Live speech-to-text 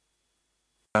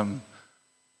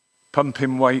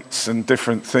pumping weights and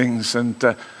different things.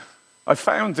 And I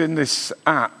found an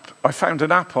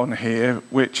app on here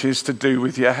which is to do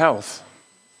with your health.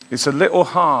 It's a little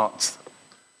heart.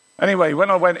 Anyway, when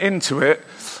I went into it,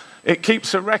 it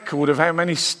keeps a record of how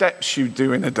many steps you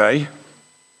do in a day.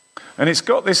 And it's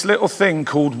got this little thing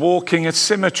called walking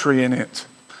asymmetry in it.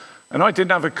 And I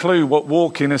didn't have a clue what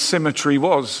walking asymmetry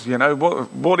was.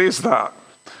 What is that?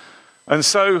 And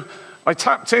so I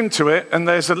tapped into it, and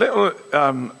there's a little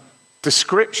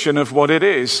description of what it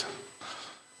is.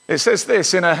 It says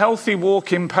this: in a healthy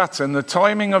walking pattern, the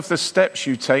timing of the steps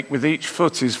you take with each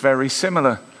foot is very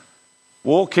similar.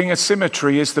 Walking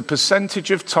asymmetry is the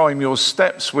percentage of time your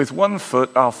steps with one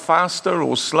foot are faster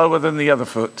or slower than the other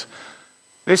foot.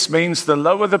 This means the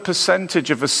lower the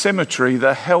percentage of asymmetry,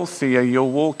 the healthier your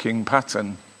walking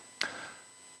pattern.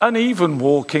 Uneven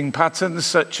walking patterns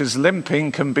such as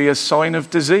limping can be a sign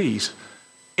of disease,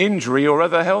 injury, or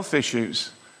other health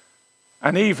issues.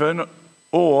 An even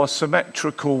or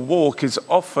symmetrical walk is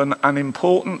often an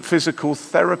important physical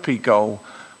therapy goal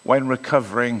when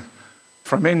recovering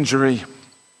from injury.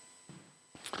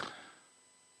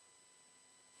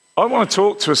 I want to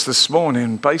talk to us this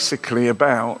morning basically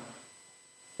about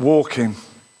walking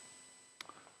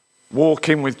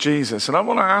with Jesus. And I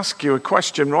want to ask you a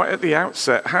question right at the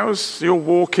outset. How's your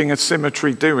walking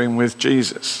asymmetry doing with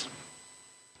Jesus?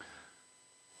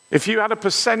 If you had a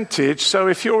percentage, so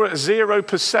if you're at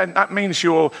 0%, that means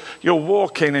you're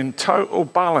walking in total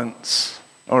balance,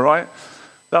 all right?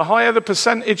 The higher the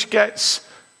percentage gets,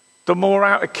 the more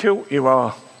out of kilt you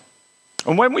are.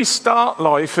 And when we start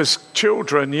life as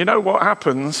children, you know what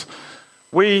happens?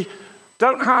 We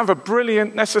don't have a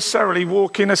brilliant necessarily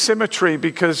walking asymmetry,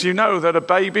 because you know that a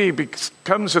baby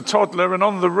becomes a toddler, and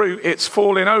on the route it's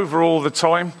falling over all the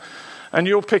time. And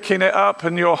you're picking it up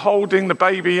and you're holding the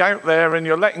baby out there and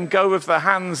you're letting go of the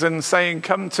hands and saying,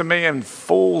 "Come to me," and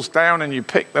falls down and you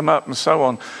pick them up and so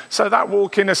on. So that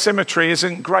walking asymmetry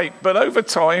isn't great. But over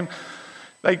time,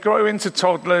 they grow into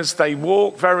toddlers. They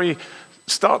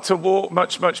start to walk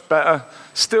much, much better.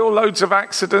 Still loads of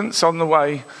accidents on the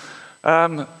way.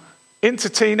 Into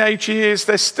teenage years,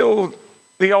 there's still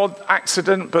the odd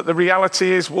accident, but the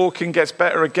reality is walking gets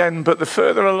better again. But the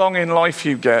further along in life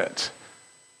you get,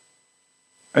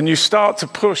 and you start to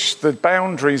push the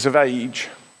boundaries of age,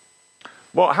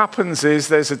 what happens is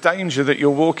there's a danger that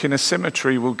your walking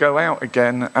asymmetry will go out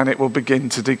again and it will begin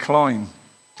to decline.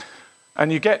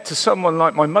 And you get to someone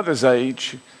like my mother's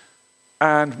age,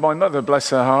 and my mother,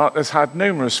 bless her heart, has had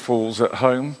numerous falls at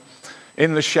home.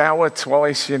 In the shower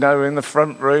twice, in the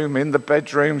front room, in the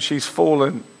bedroom, she's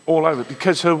fallen all over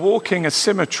because her walking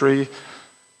asymmetry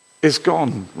is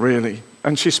gone, really.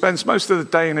 And she spends most of the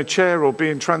day in a chair or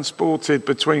being transported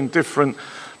between different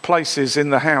places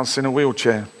in the house in a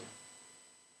wheelchair.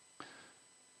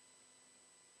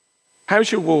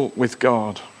 How's your walk with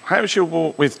God? How's your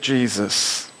walk with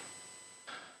Jesus?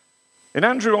 In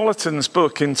Andrew Ollerton's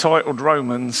book entitled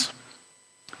Romans,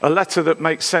 A Letter That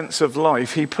Makes Sense of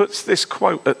Life, he puts this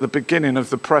quote at the beginning of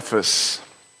the preface.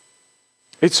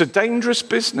 "It's a dangerous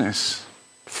business,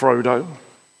 Frodo,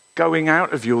 going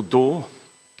out of your door.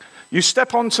 You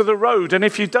step onto the road, and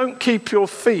if you don't keep your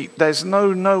feet, there's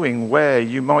no knowing where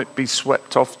you might be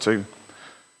swept off to."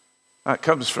 That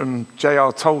comes from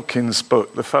J.R. Tolkien's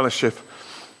book, The Fellowship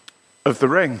of the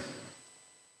Ring.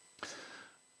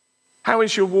 How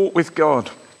is your walk with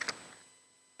God?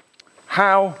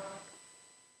 How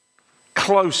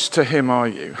close to him are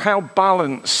you? How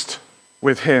balanced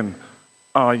with him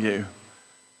are you?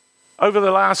 Over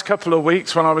the last couple of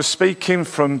weeks, when I was speaking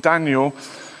from Daniel,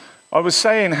 I was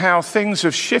saying how things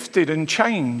have shifted and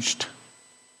changed,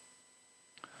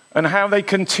 and how they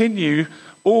continue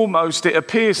almost, it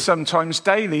appears sometimes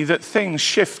daily, that things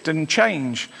shift and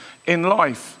change in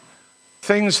life.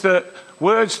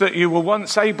 Words that you were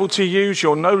once able to use,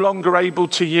 you're no longer able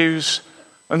to use,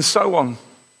 and so on.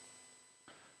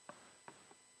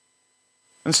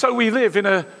 And so we live in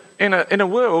a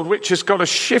world which has got a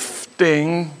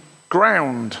shifting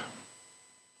ground.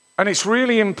 And it's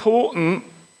really important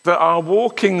that our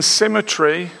walking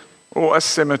symmetry or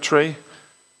asymmetry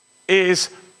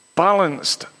is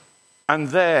balanced and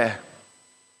there.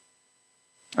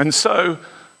 And so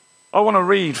I want to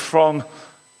read from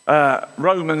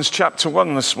Romans chapter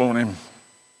 1 this morning,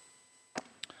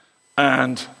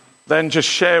 and then just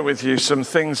share with you some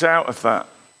things out of that,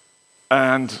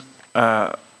 and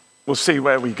we'll see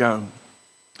where we go.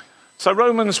 So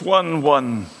Romans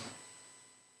 1:1.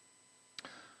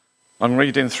 I'm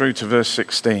reading through to verse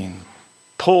 16.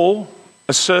 Paul,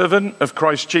 a servant of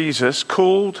Christ Jesus,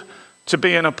 called to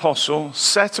be an apostle,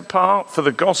 set apart for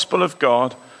the gospel of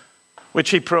God,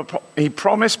 which he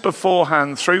promised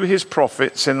beforehand through his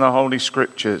prophets in the Holy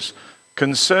Scriptures,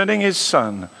 concerning his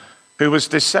Son, who was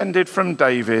descended from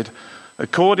David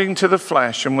according to the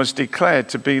flesh and was declared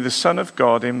to be the Son of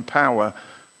God in power,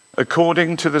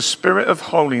 according to the Spirit of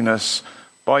holiness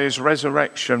by his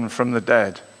resurrection from the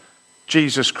dead,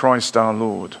 Jesus Christ our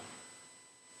Lord,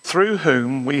 through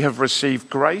whom we have received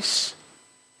grace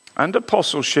and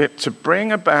apostleship to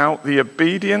bring about the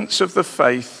obedience of the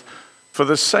faith for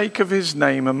the sake of his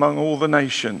name among all the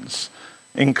nations,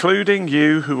 including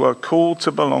you who are called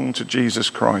to belong to Jesus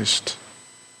Christ.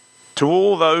 To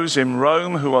all those in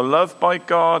Rome who are loved by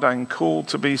God and called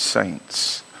to be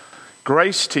saints,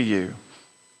 grace to you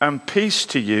and peace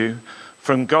to you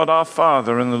from God our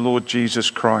Father and the Lord Jesus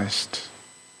Christ.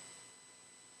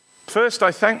 First,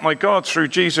 I thank my God through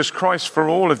Jesus Christ for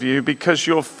all of you, because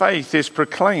your faith is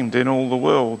proclaimed in all the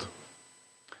world.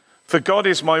 For God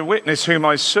is my witness, whom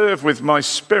I serve with my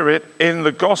spirit in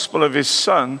the gospel of his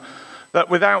Son, that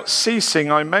without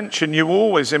ceasing I mention you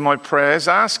always in my prayers,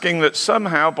 asking that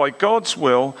somehow by God's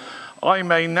will I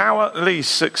may now at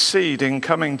least succeed in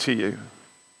coming to you.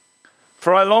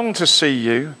 For I long to see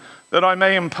you, that I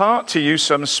may impart to you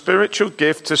some spiritual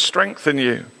gift to strengthen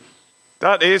you.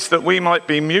 That is, that we might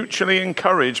be mutually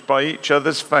encouraged by each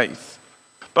other's faith,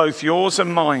 both yours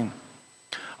and mine.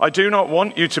 I do not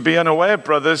want you to be unaware,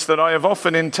 brothers, that I have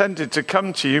often intended to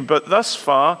come to you, but thus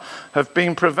far have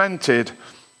been prevented,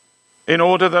 in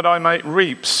order that I might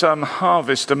reap some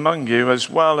harvest among you as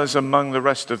well as among the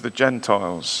rest of the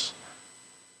Gentiles.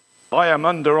 I am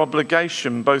under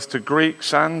obligation both to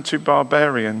Greeks and to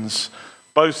barbarians,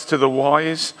 both to the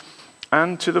wise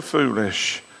and to the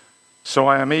foolish. So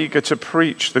I am eager to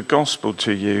preach the gospel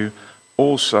to you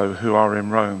also who are in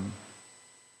Rome.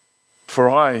 For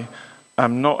I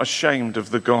am not ashamed of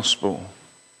the gospel,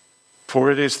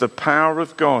 for it is the power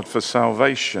of God for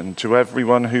salvation to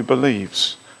everyone who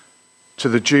believes, to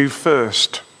the Jew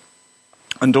first,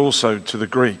 and also to the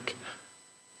Greek.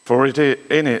 For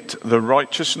in it the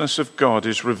righteousness of God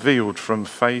is revealed from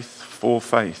faith for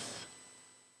faith.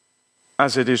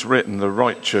 As it is written, the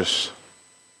righteous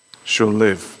shall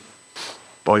live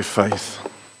by faith.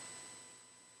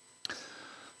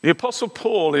 The Apostle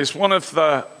Paul is one of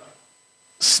the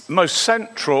most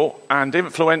central and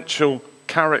influential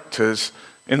characters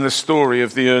in the story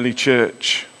of the early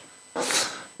church.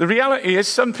 The reality is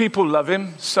some people love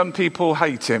him, some people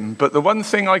hate him, but the one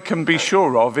thing I can be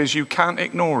sure of is you can't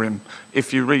ignore him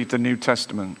if you read the New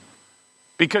Testament,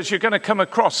 because you're going to come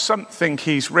across something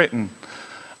he's written.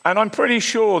 And I'm pretty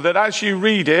sure that as you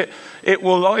read it, it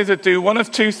will either do one of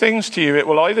two things to you. It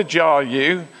will either jar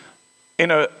you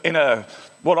in a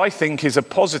what I think is a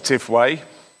positive way.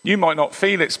 You might not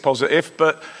feel it's positive,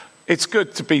 but it's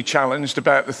good to be challenged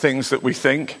about the things that we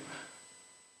think.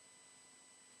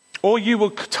 Or you will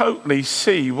totally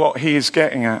see what he is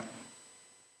getting at.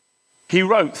 He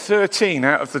wrote 13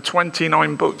 out of the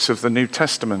 29 books of the New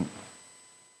Testament.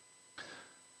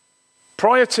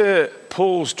 Prior to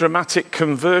Paul's dramatic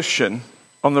conversion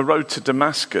on the road to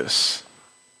Damascus,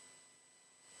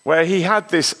 where he had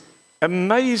this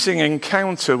amazing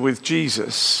encounter with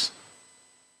Jesus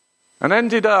and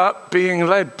ended up being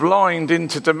led blind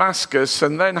into Damascus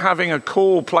and then having a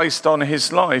call placed on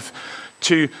his life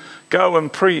to go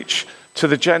and preach to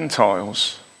the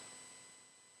Gentiles.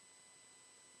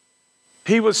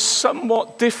 He was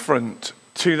somewhat different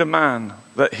to the man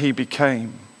that he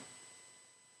became.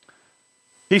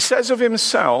 He says of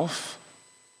himself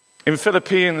in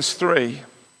Philippians 3,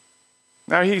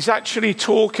 now he's actually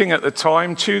talking at the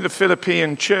time to the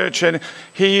Philippian church, and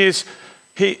he is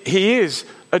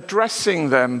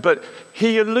addressing them, but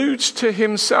he alludes to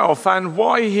himself and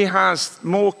why he has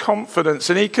more confidence,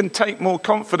 and he can take more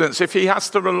confidence if he has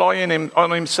to rely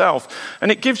on himself.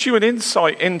 And it gives you an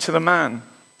insight into the man.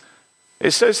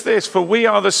 It says this, for we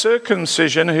are the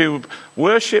circumcision who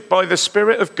worship by the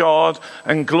Spirit of God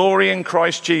and glory in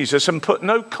Christ Jesus and put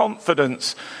no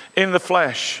confidence in the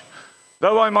flesh.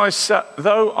 Though I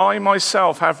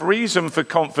myself have reason for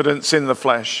confidence in the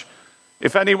flesh.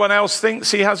 If anyone else thinks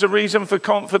he has a reason for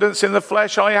confidence in the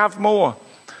flesh, I have more.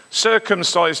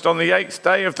 Circumcised on the 8th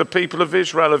day of the people of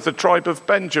Israel, of the tribe of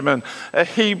Benjamin, a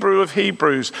Hebrew of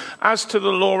Hebrews, as to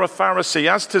the law a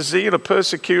Pharisee, as to zeal a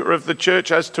persecutor of the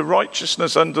church, as to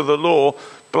righteousness under the law,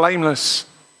 blameless.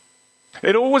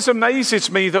 It always amazes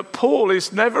me that Paul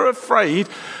is never afraid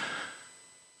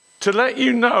to let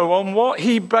you know on what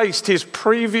he based his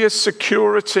previous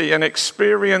security and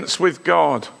experience with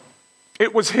God.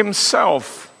 It was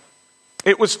himself.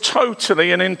 It was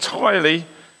totally and entirely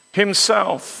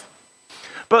himself.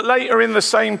 But later in the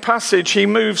same passage, he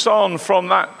moves on from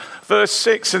that verse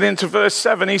 6 and into verse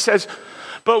 7, he says,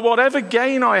 "But whatever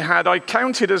gain I had, I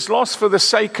counted as loss for the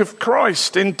sake of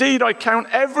Christ. Indeed, I count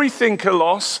everything a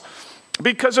loss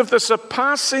because of the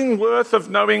surpassing worth of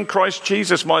knowing Christ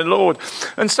Jesus, my Lord."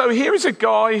 And so here is a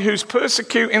guy who's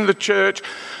persecuting the church,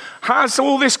 has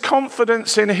all this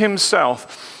confidence in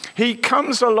himself. He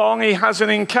comes along, he has an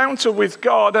encounter with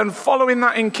God, and following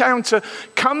that encounter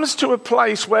comes to a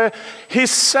place where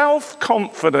his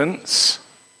self-confidence,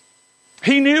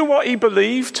 he knew what he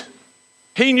believed,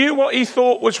 he knew what he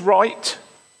thought was right.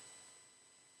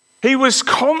 He was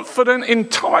confident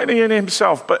entirely in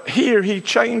himself, but here he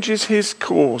changes his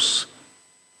course.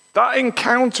 That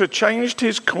encounter changed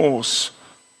his course.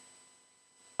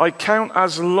 "I count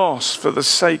as loss for the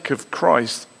sake of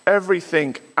Christ."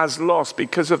 Everything as loss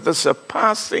because of the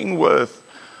surpassing worth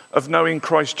of knowing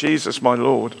Christ Jesus, my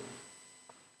Lord.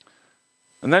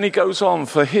 And then he goes on,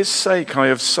 "For his sake I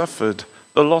have suffered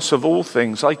the loss of all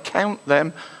things. I count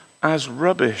them as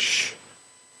rubbish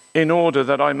in order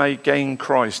that I may gain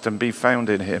Christ and be found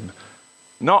in him,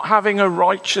 not having a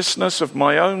righteousness of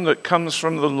my own that comes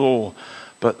from the law,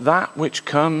 but that which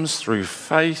comes through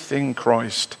faith in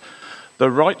Christ,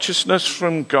 the righteousness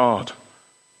from God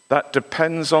that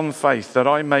depends on faith, that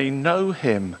I may know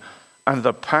him and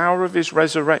the power of his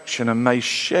resurrection and may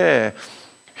share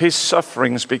his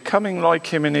sufferings, becoming like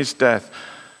him in his death,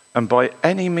 and by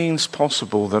any means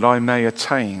possible that I may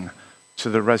attain to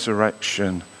the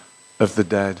resurrection of the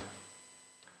dead."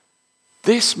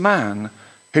 This man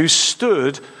who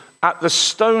stood at the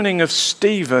stoning of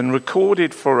Stephen,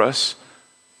 recorded for us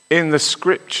in the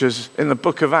scriptures in the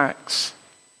book of Acts,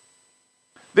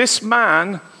 this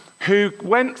man who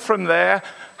went from there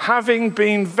having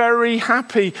been very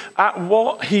happy at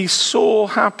what he saw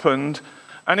happened.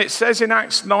 And it says in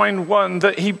Acts 9:1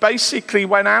 that he basically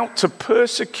went out to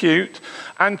persecute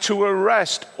and to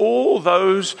arrest all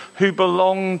those who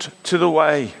belonged to the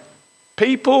way.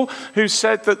 People who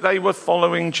said that they were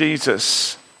following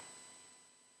Jesus.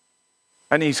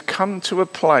 And he's come to a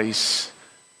place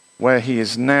where he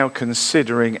is now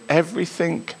considering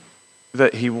everything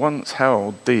that he once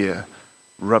held dear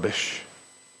rubbish,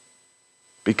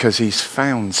 because he's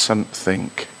found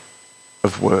something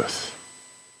of worth.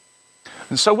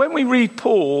 And so when we read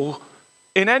Paul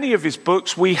in any of his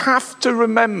books, we have to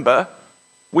remember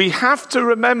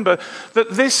that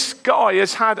this guy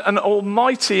has had an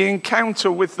almighty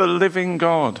encounter with the living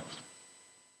God.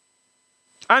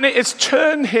 And it has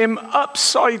turned him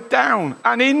upside down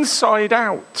and inside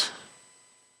out.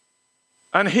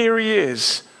 And here he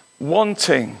is,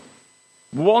 wanting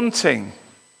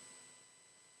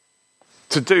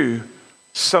to do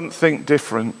something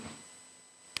different.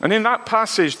 And in that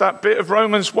passage, that bit of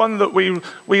Romans 1 that we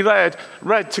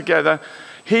read together,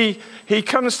 he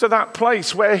comes to that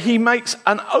place where he makes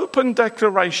an open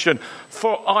declaration,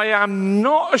 "For I am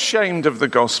not ashamed of the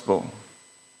gospel."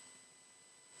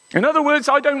 In other words,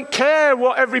 I don't care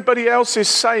what everybody else is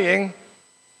saying.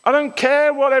 I don't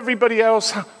care what everybody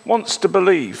else wants to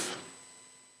believe.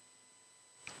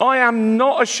 I am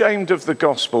not ashamed of the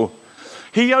gospel.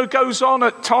 He goes on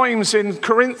at times in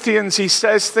Corinthians, he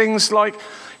says things like,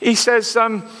 to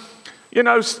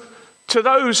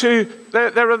those who,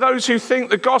 there are those who think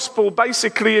the gospel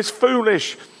basically is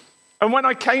foolish. And when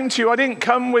I came to you, I didn't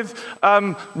come with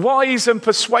wise and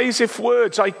persuasive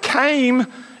words. I came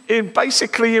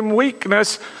in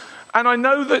weakness. And I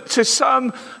know that to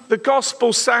some, the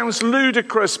gospel sounds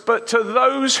ludicrous, but to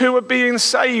those who are being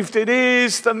saved, it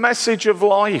is the message of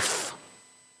life.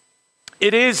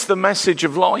 It is the message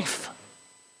of life.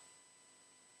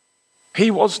 He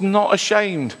was not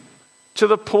ashamed, to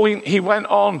the point he went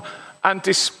on, and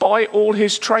despite all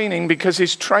his training, because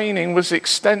his training was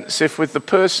extensive with the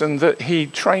person that he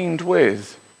trained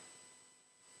with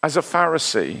as a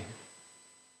Pharisee,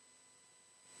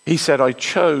 he said, "I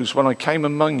chose when I came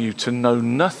among you to know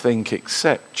nothing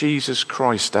except Jesus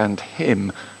Christ and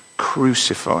him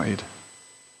crucified."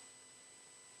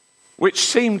 Which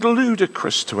seemed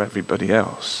ludicrous to everybody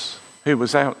else who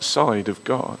was outside of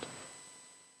God.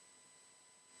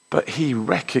 But he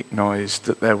recognized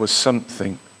that there was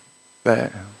something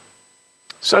there.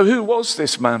 So who was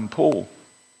this man, Paul?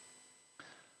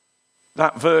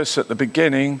 That verse at the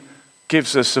beginning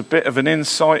gives us a bit of an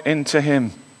insight into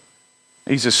him.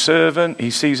 He's a servant. He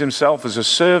sees himself as a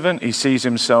servant. He sees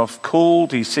himself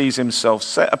called. He sees himself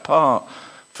set apart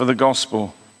for the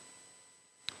gospel.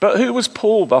 But who was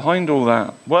Paul behind all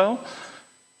that? Well,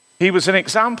 he was an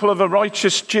example of a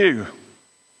righteous Jew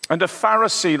and a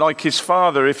Pharisee like his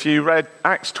father. If you read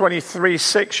Acts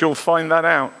 23:6, you'll find that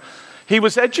out. He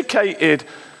was educated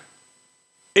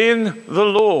in the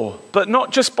law, but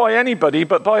not just by anybody,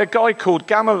 but by a guy called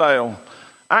Gamaliel.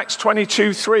 Acts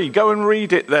 22:3, go and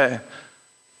read it there.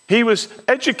 He was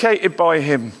educated by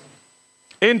him.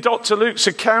 In Dr. Luke's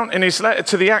account in his letter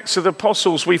to the Acts of the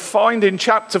Apostles, we find in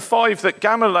chapter 5 that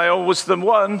Gamaliel was the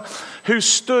one who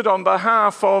stood on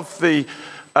behalf of the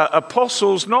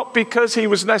apostles, not because he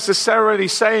was necessarily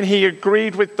saying he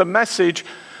agreed with the message,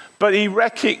 but he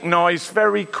recognized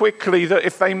very quickly that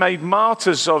if they made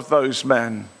martyrs of those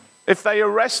men, if they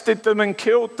arrested them and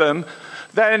killed them,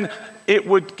 then it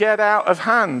would get out of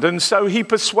hand. And so he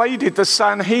persuaded the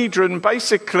Sanhedrin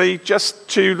basically just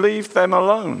to leave them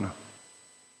alone.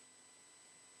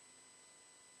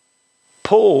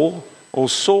 Paul, or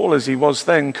Saul as he was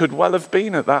then, could well have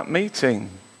been at that meeting,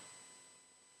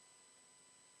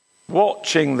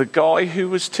 watching the guy who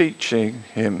was teaching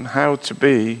him how to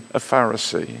be a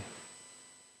Pharisee,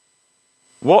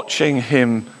 watching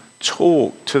him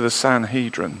talk to the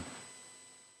Sanhedrin.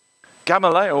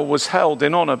 Gamaliel was held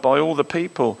in honor by all the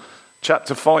people,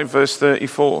 chapter 5, verse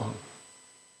 34.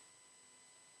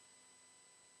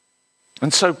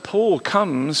 And so Paul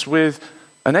comes with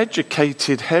an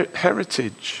educated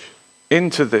heritage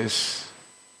into this.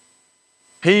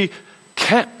 He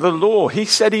kept the law. He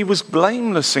said he was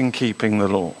blameless in keeping the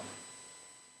law.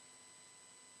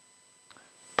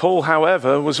 Paul,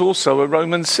 however, was also a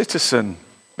Roman citizen.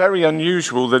 Very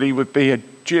unusual that he would be a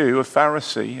Jew, a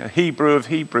Pharisee, a Hebrew of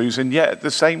Hebrews, and yet at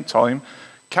the same time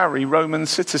carry Roman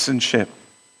citizenship.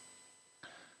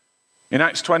 In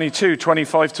Acts 22,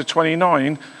 25 to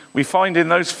 29, we find in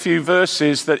those few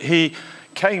verses that he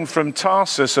came from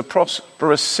Tarsus, a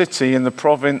prosperous city in the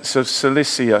province of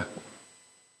Cilicia.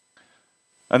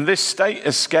 And this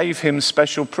status gave him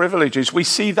special privileges. We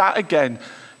see that again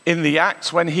in the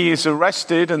Acts when he is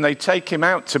arrested and they take him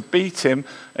out to beat him,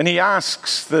 and he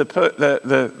asks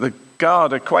the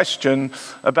guard a question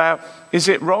about, is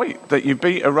it right that you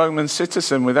beat a Roman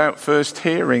citizen without first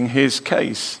hearing his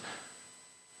case?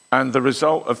 And the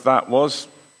result of that was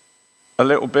a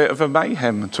little bit of a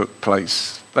mayhem took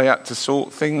place. They had to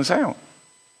sort things out.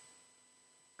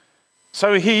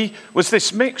 So he was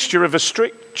this mixture of a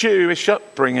strict Jewish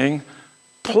upbringing,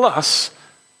 plus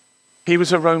he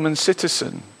was a Roman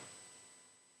citizen.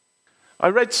 I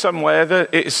read somewhere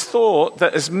that it is thought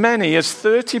that as many as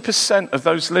 30% of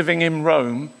those living in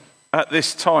Rome at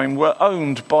this time were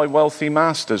owned by wealthy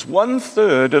masters.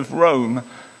 1/3 of Rome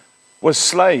was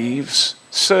slaves,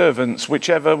 servants,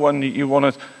 whichever one you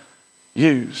want to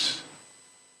use.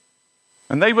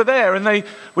 And they were there, and they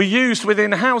were used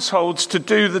within households to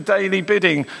do the daily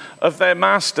bidding of their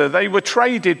master. They were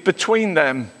traded between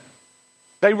them.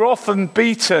 They were often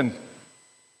beaten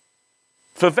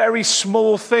for very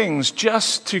small things,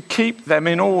 just to keep them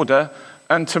in order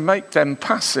and to make them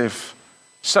passive,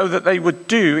 so that they would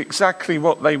do exactly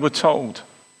what they were told.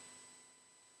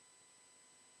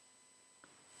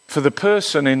 For the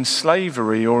person in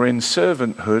slavery or in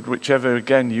servanthood, whichever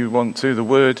again you want to, the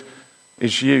word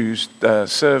is used,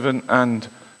 servant and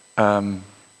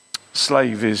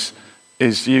slave is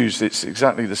used. It's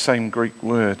exactly the same Greek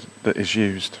word that is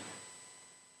used.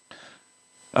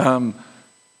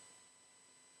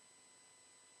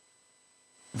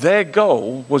 Their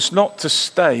goal was not to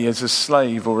stay as a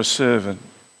slave or a servant.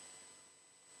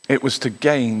 It was to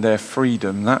gain their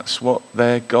freedom. That's what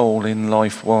their goal in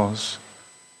life was.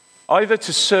 Either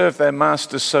to serve their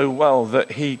master so well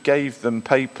that he gave them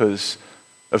papers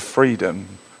of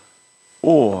freedom,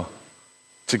 or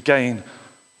to gain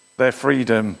their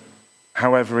freedom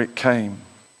however it came.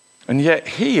 And yet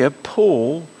here,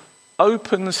 Paul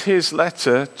opens his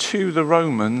letter to the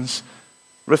Romans,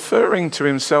 referring to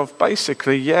himself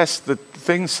basically, yes, the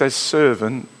thing says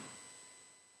servant,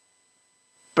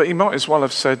 but he might as well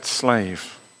have said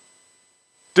slave.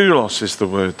 Doulos is the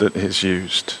word that is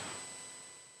used.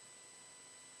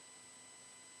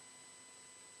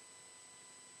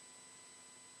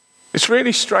 It's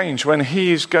really strange when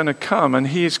he is going to come and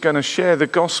he is going to share the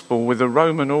gospel with a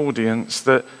Roman audience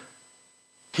that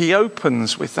he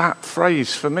opens with that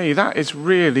phrase. For me, that is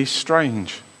really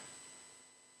strange.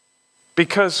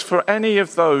 Because for any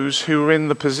of those who are in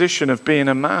the position of being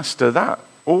a master, that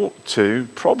ought to,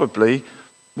 probably,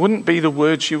 wouldn't be the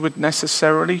words you would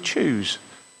necessarily choose.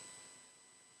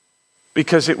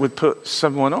 Because it would put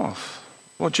someone off.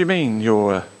 What do you mean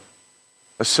you're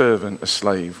a servant, a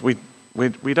slave? We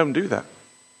don't do that.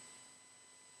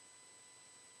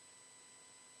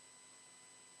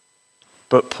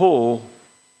 But Paul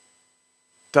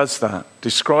does that,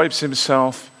 describes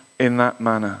himself in that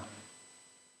manner.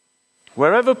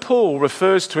 Wherever Paul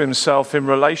refers to himself in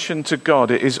relation to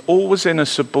God, it is always in a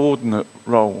subordinate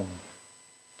role.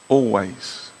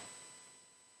 Always.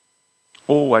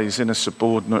 always in a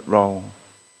subordinate role.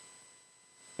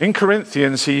 In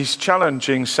Corinthians, he's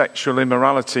challenging sexual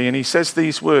immorality, and he says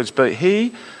these words, "But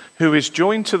he who is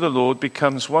joined to the Lord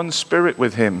becomes one spirit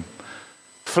with him.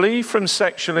 Flee from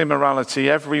sexual immorality,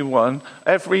 everyone.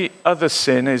 Every other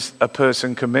sin a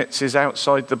person commits is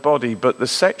outside the body, but the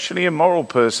sexually immoral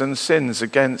person sins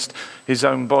against his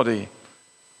own body.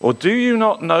 Or do you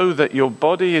not know that your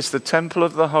body is the temple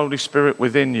of the Holy Spirit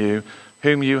within you,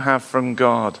 whom you have from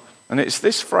God?" And it's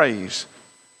this phrase,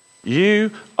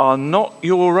 "You are not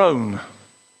your own.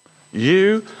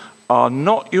 You are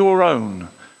not your own,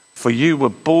 for you were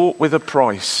bought with a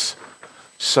price.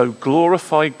 So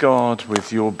glorify God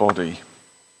with your body."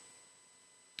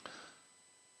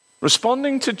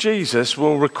 Responding to Jesus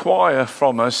will require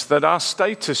from us that our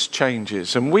status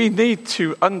changes, and we need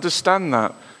to understand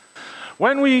that.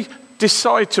 When we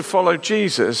decide to follow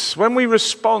Jesus, when we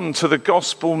respond to the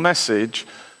gospel message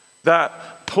that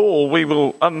Paul, we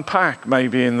will unpack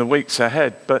maybe in the weeks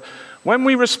ahead, but when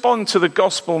we respond to the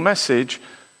gospel message,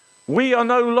 we are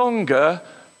no longer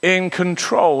in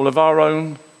control of our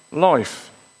own life.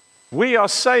 We are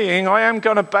saying, I am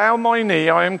going to bow my knee,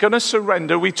 I am going to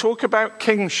surrender. We talk about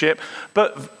kingship,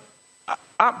 but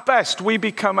at best we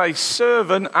become a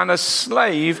servant and a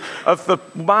slave of the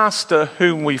master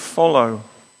whom we follow.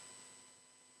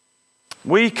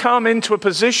 We come into a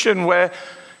position where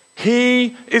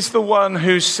he is the one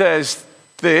who says,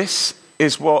 this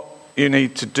is what you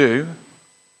need to do.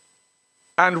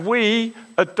 And we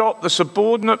adopt the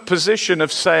subordinate position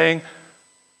of saying,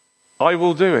 I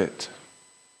will do it.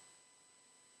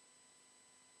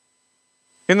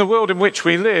 In the world in which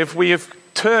we live, we have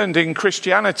turned in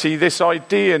Christianity this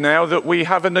idea now that we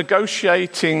have a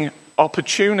negotiating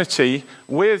opportunity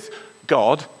with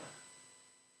God.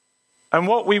 And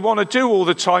what we want to do all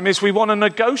the time is we want to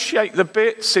negotiate the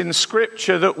bits in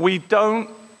Scripture that we don't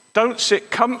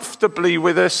sit comfortably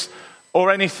with us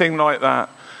or anything like that.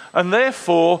 And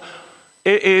therefore,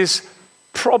 it is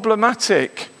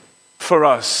problematic for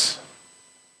us.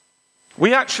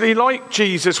 We actually like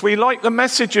Jesus, we like the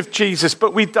message of Jesus,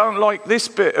 but we don't like this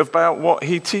bit about what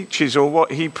he teaches or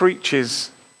what he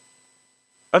preaches.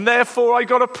 And therefore I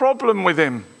got a problem with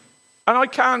him. And I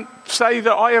can't say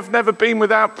that I have never been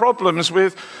without problems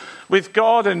with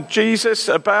God and Jesus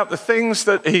about the things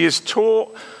that he has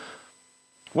taught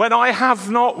when I have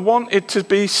not wanted to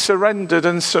be surrendered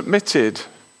and submitted.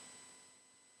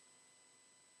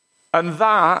 And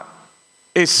that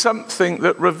is something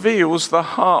that reveals the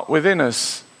heart within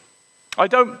us. I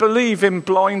don't believe in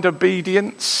blind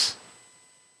obedience.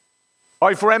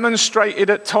 I've remonstrated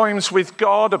at times with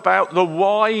God about the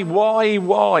why?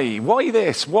 Why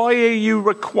this? Why are you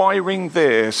requiring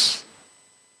this?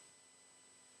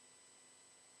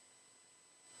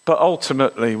 But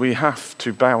ultimately, we have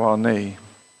to bow our knee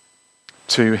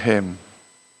to him.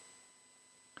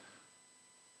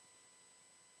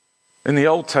 In the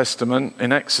Old Testament,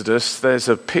 in Exodus, there's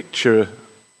a picture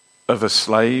of a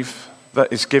slave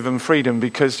that is given freedom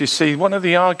because, you see, one of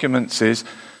the arguments is,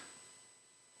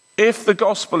 if the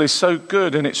gospel is so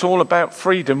good and it's all about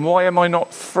freedom, why am I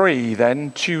not free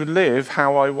then to live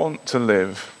how I want to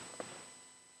live?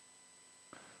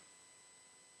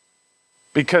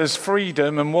 Because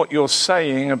freedom and what you're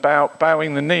saying about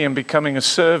bowing the knee and becoming a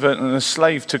servant and a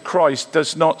slave to Christ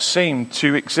does not seem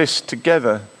to exist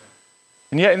together.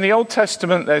 And yet in the Old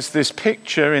Testament, there's this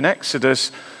picture in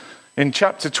Exodus, in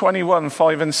chapter 21,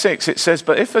 5 and 6, it says,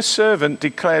 "But if a servant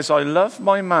declares, I love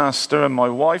my master and my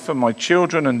wife and my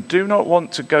children and do not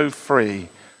want to go free,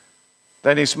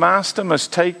 then his master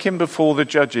must take him before the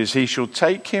judges. He shall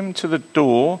take him to the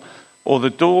door or the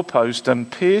doorpost and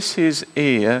pierce his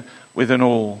ear with an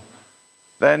awl.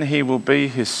 Then he will be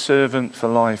his servant for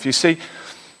life." You see,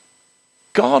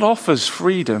 God offers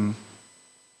freedom.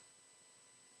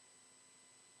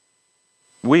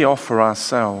 We offer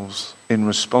ourselves in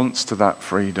response to that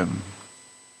freedom.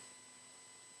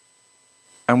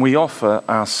 And we offer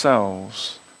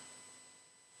ourselves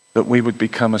that we would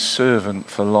become a servant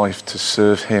for life to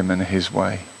serve him in his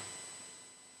way.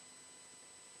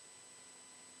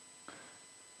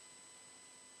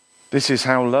 This is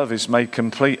how love is made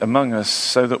complete among us,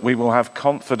 so that we will have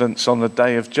confidence on the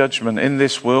day of judgment. In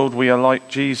this world, we are like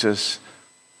Jesus.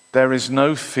 There is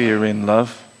no fear in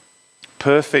love.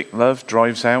 Perfect love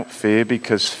drives out fear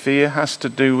because fear has to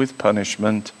do with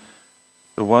punishment.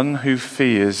 The one who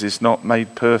fears is not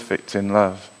made perfect in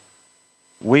love.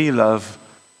 We love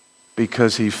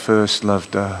because he first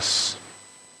loved us.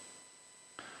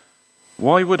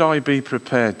 Why would I be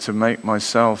prepared to make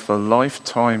myself a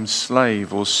lifetime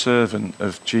slave or servant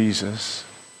of Jesus?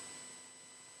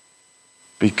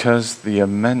 because the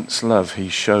immense love he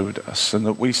showed us and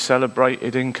that we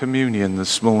celebrated in communion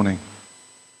this morning.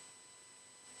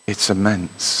 It's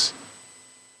immense.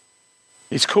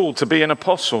 He's called to be an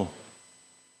apostle.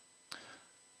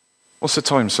 What's the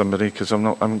time, somebody? Because I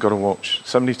haven't got a watch.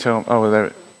 Somebody tell, oh,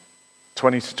 there,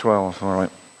 20 to 12, all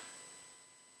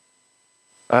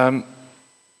right.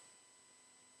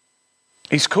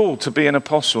 He's called to be an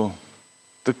apostle.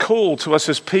 The call to us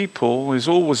as people is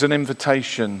always an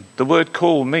invitation. The word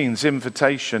call means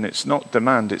invitation. It's not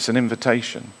demand, it's an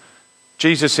invitation.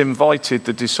 Jesus invited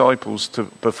the disciples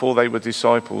before they were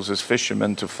disciples as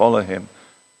fishermen to follow him.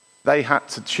 They had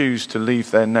to choose to leave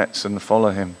their nets and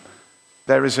follow him.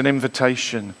 There is an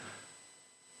invitation.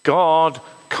 God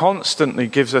constantly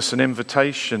gives us an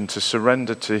invitation to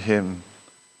surrender to him,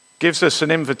 gives us an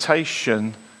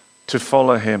invitation to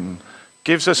follow him,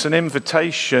 gives us an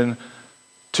invitation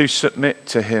to submit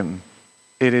to him.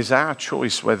 It is our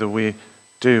choice whether we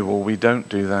do or we don't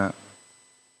do that.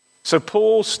 So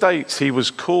Paul states he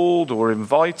was called or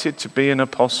invited to be an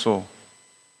apostle.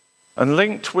 And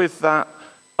linked with that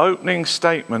opening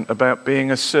statement about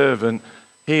being a servant,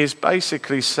 he is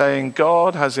basically saying,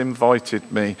 God has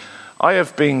invited me. I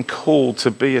have been called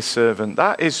to be a servant.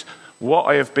 That is what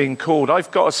I have been called.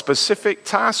 I've got a specific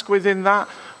task within that.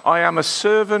 I am a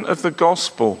servant of the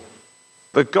gospel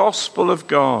of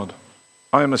God.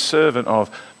 I am a servant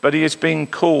of, but he is being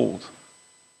called.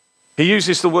 He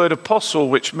uses the word apostle,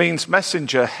 which means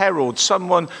messenger, herald,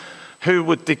 someone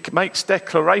who makes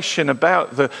declaration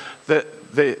about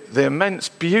the immense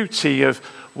beauty of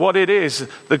what it is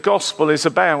the gospel is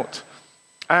about.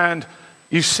 And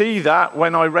you see that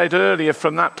when I read earlier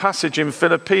from that passage in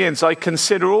Philippians, I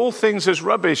consider all things as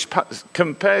rubbish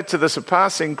compared to the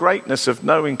surpassing greatness of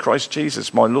knowing Christ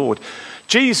Jesus, my Lord.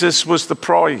 Jesus was the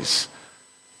prize.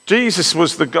 Jesus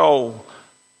was the goal.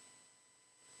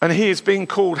 And he is being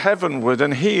called heavenward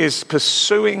and he is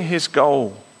pursuing his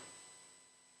goal.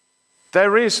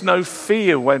 There is no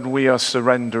fear when we are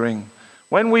surrendering.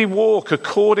 When we walk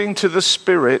according to the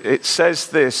Spirit, it says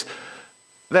this,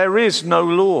 there is no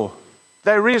law.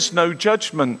 There is no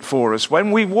judgment for us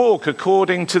when we walk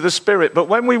according to the Spirit. But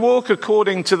when we walk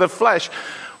according to the flesh,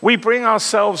 we bring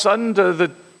ourselves under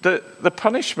the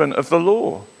punishment of the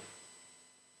law.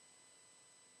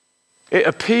 It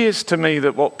appears to me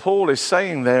that what Paul is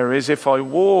saying there is if I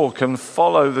walk and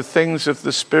follow the things of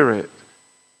the Spirit,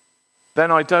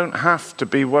 then I don't have to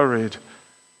be worried.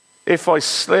 If I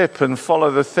slip and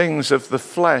follow the things of the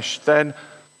flesh, then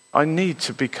I need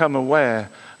to become aware.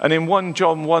 And in 1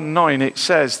 John 1:9 it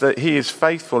says that he is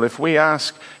faithful. If we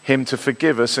ask him to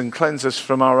forgive us and cleanse us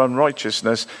from our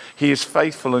unrighteousness, he is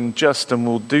faithful and just and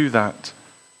will do that.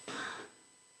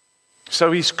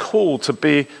 So he's called to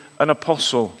be an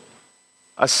apostle,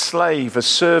 a slave, a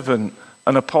servant,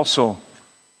 an apostle.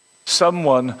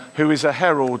 Someone who is a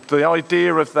herald. The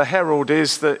idea of the herald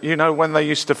is that, when they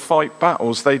used to fight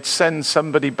battles, they'd send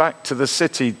somebody back to the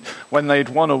city when they'd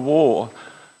won a war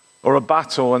or a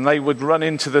battle, and they would run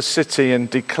into the city and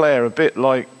declare, a bit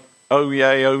like, oh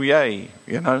yay,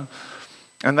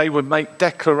 and they would make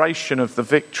declaration of the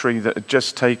victory that had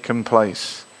just taken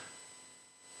place.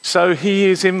 So he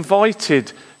is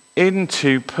invited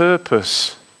into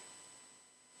purpose.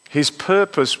 His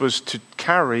purpose was to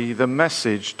carry the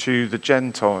message to the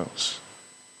Gentiles.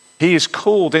 He is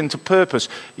called into purpose.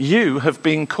 You have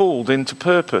been called into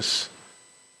purpose.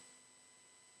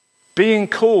 Being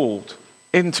called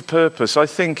into purpose, I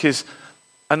think, is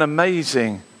an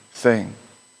amazing thing.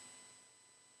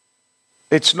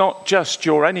 It's not just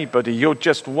you're anybody, you're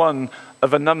just one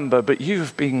of a number, but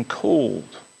you've been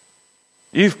called.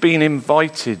 You've been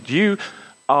invited. You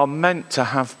are meant to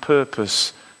have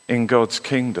purpose in God's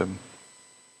kingdom.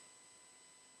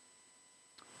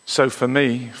 So for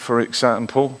me, for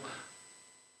example,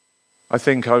 I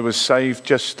think I was saved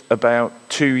just about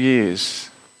 2 years,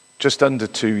 just under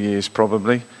 2 years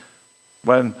probably,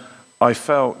 when I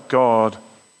felt God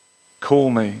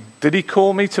call me. Did he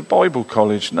call me to Bible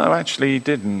college? No, actually he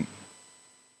didn't.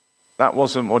 That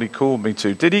wasn't what he called me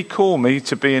to. Did he call me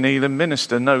to be an Elim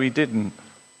minister? No, he didn't.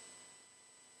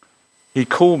 He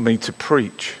called me to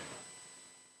preach.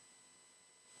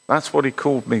 That's what he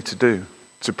called me to do,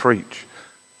 to preach.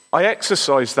 I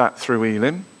exercised that through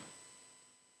Elim,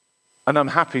 and I'm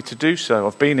happy to do so.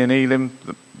 I've been in Elim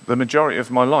the majority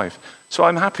of my life, so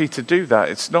I'm happy to do that.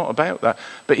 It's not about that.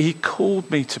 But he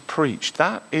called me to preach.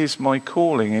 That is my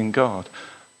calling in God.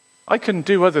 I can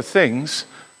do other things,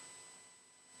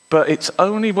 but it's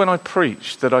only when I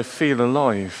preach that I feel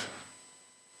alive.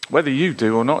 Whether you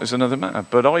do or not is another matter,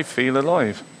 but I feel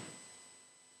alive.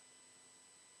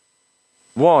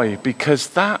 Why? Because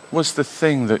that was the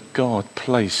thing that God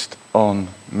placed on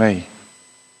me.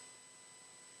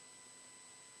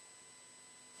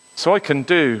 So I can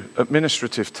do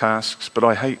administrative tasks, but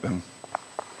I hate them.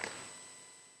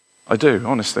 I do,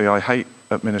 honestly, I hate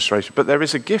administration. But there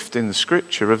is a gift in the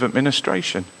scripture of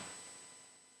administration.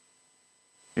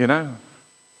 You know,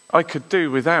 I could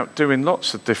do without doing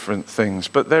lots of different things,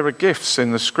 but there are gifts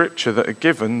in the scripture that are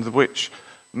given which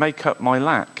make up my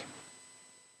lack.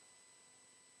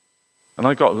 And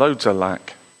I got loads of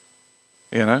lack,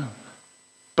 you know.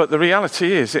 But the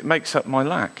reality is it makes up my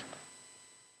lack.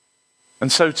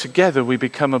 And so together we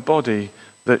become a body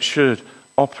that should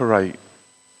operate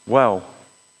well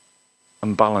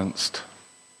and balanced.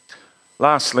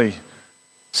 Lastly,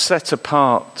 set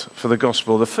apart for the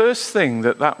gospel. The first thing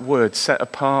that word set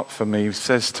apart for me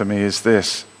says to me is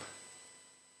this: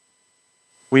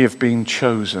 we have been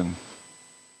chosen.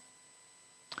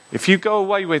 If you go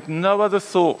away with no other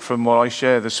thought from what I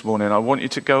share this morning, I want you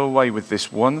to go away with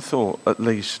this one thought at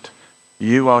least.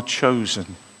 You are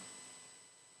chosen.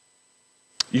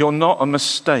 You're not a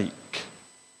mistake.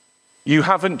 You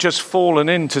haven't just fallen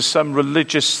into some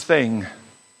religious thing.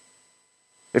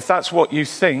 If that's what you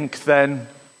think, then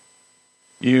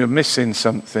you're missing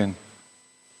something.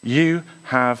 You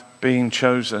have been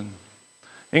chosen.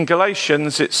 In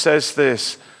Galatians, it says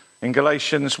this, in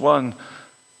Galatians 1,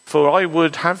 "For I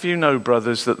would have you know,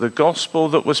 brothers, that the gospel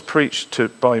that was preached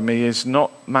by me is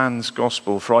not man's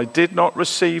gospel. For I did not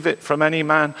receive it from any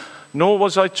man, nor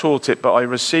was I taught it, but I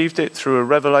received it through a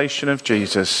revelation of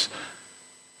Jesus.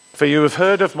 For you have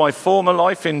heard of my former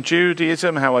life in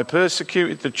Judaism, how I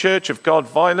persecuted the church of God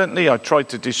violently. I tried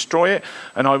to destroy it,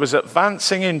 and I was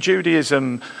advancing in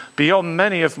Judaism beyond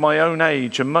many of my own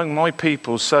age among my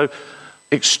people. So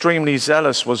extremely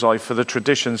zealous was I for the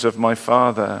traditions of my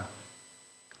father."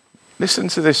 Listen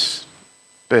to this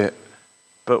bit.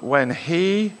 "But when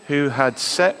he who had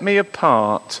set me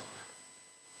apart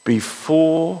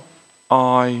before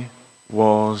I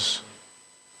was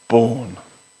born,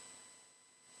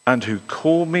 and who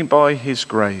called me by his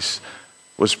grace,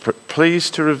 was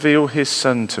pleased to reveal his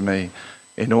Son to me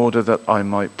in order that I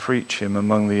might preach him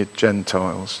among the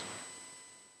Gentiles.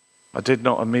 I did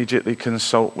not immediately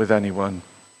consult with anyone,"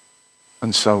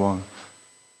 and so on.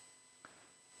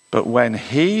 "But when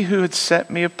he who had set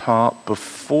me apart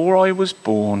before I was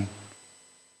born,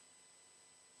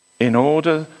 in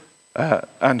order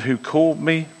and who called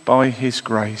me by his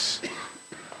grace."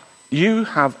 You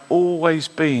have always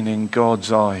been in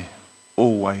God's eye,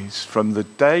 always, from the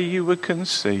day you were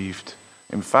conceived.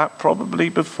 In fact, probably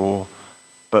before,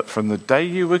 but from the day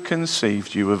you were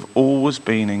conceived, you have always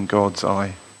been in God's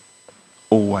eye,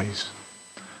 always.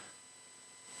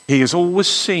 He has always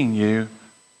seen you,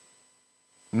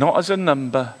 not as a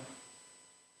number,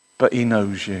 but he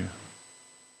knows you.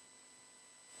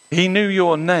 He knew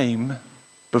your name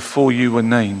before you were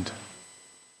named.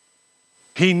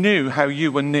 He knew how you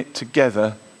were knit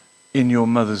together in your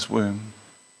mother's womb.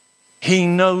 He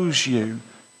knows you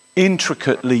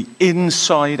intricately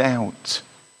inside out.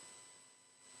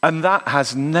 And that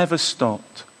has never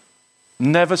stopped.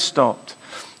 Never stopped.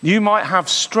 You might have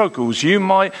struggles. You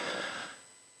might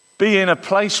be in a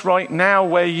place right now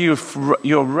where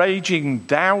you're raging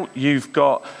doubt. You've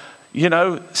got,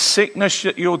 sickness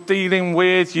that you're dealing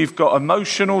with. You've got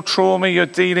emotional trauma you're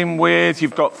dealing with.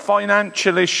 You've got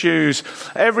financial issues.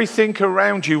 Everything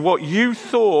around you, what you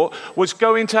thought was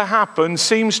going to happen,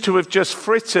 seems to have just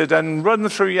frittered and run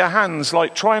through your hands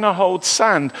like trying to hold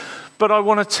sand. But I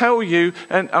want to tell you,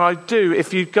 and I do,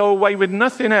 if you go away with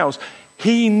nothing else,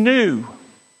 he knew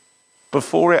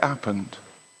before it happened.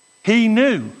 He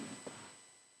knew.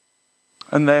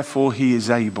 And therefore he is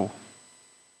able.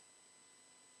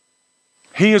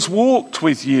 He has walked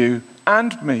with you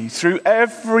and me through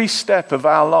every step of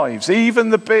our lives, even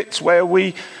the bits where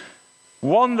we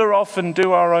wander off and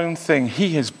do our own thing.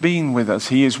 He has been with us.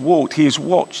 He has walked. He has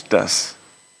watched us.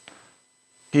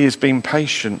 He has been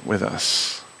patient with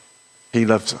us. He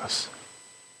loves us.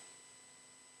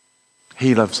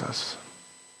 He loves us.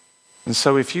 And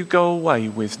so if you go away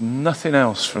with nothing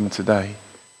else from today,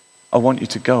 I want you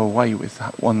to go away with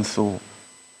that one thought.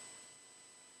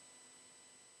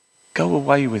 Go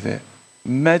away with it.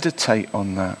 Meditate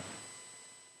on that.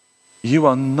 You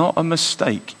are not a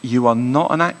mistake. You are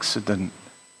not an accident.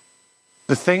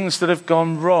 The things that have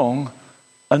gone wrong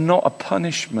are not a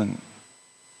punishment.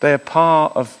 They are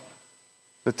part of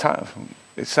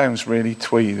it sounds really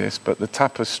twee this, but the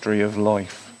tapestry of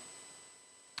life.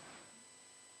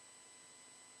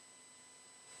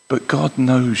 But God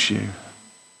knows you.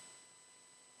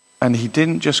 And he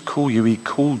didn't just call you, he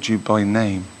called you by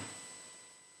name.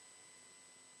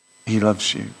 He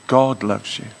loves you. God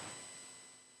loves you.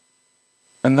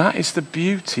 And that is the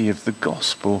beauty of the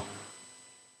gospel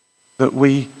that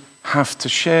we have to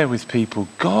share with people.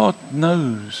 God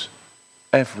knows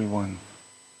everyone.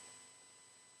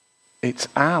 It's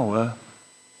our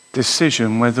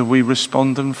decision whether we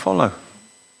respond and follow.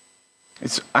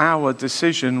 It's our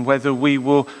decision whether we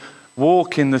will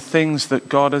walk in the things that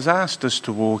God has asked us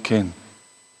to walk in.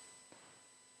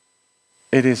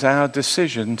 It is our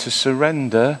decision to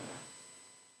surrender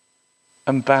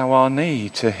and bow our knee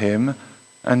to him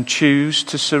and choose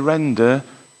to surrender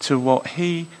to what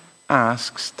he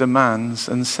asks, demands,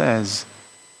 and says.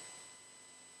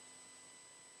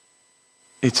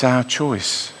 It's our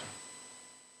choice.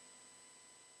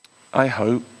 I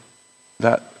hope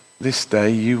that this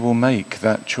day you will make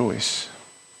that choice.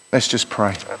 Let's just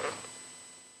pray.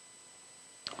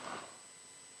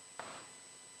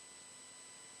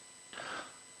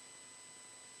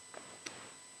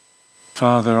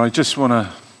 Father, I just want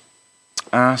to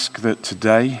ask that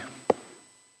today,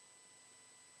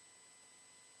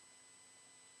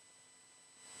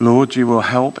 Lord, you will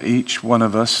help each one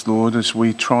of us, Lord, as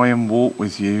we try and walk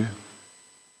with you.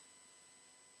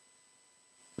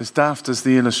 As daft as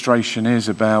the illustration is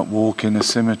about walking a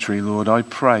cemetery, Lord, I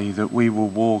pray that we will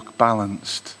walk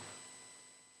balanced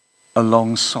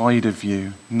alongside of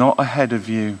you, not ahead of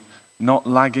you, not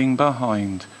lagging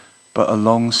behind, but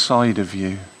alongside of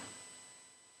you.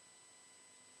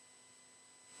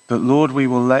 That, Lord, we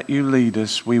will let you lead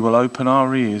us. We will open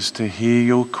our ears to hear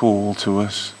your call to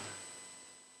us.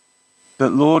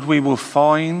 That, Lord, we will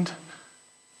find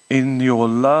in your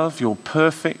love, your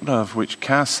perfect love, which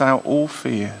casts out all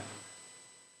fear,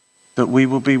 that we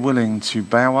will be willing to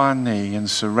bow our knee and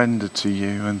surrender to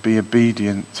you and be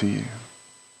obedient to you.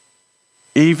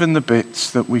 Even the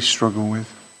bits that we struggle with.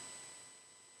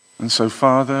 And so,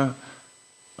 Father,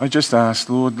 I just ask,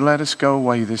 Lord, let us go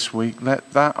away this week.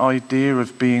 Let that idea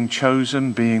of being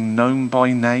chosen, being known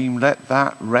by name, let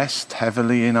that rest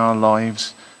heavily in our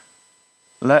lives.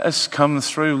 Let us come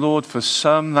through, Lord. For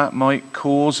some that might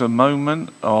cause a moment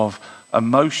of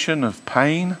emotion, of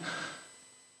pain,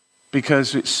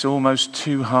 because it's almost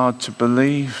too hard to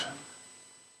believe.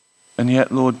 And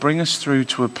yet, Lord, bring us through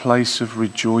to a place of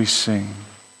rejoicing,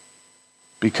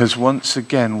 because once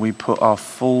again we put our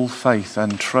full faith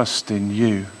and trust in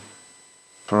you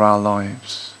for our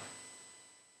lives.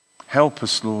 Help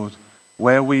us, Lord,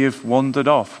 where we have wandered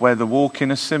off, where the walk in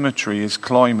a cemetery is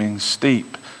climbing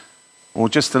steep, or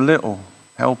just a little.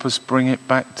 Help us bring it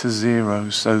back to zero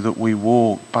so that we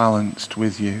walk balanced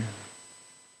with you.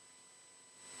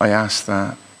 I ask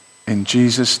that in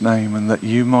Jesus' name, and that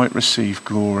you might receive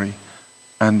glory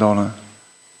and honor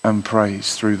and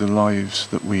praise through the lives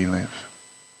that we live.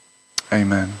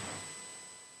 Amen.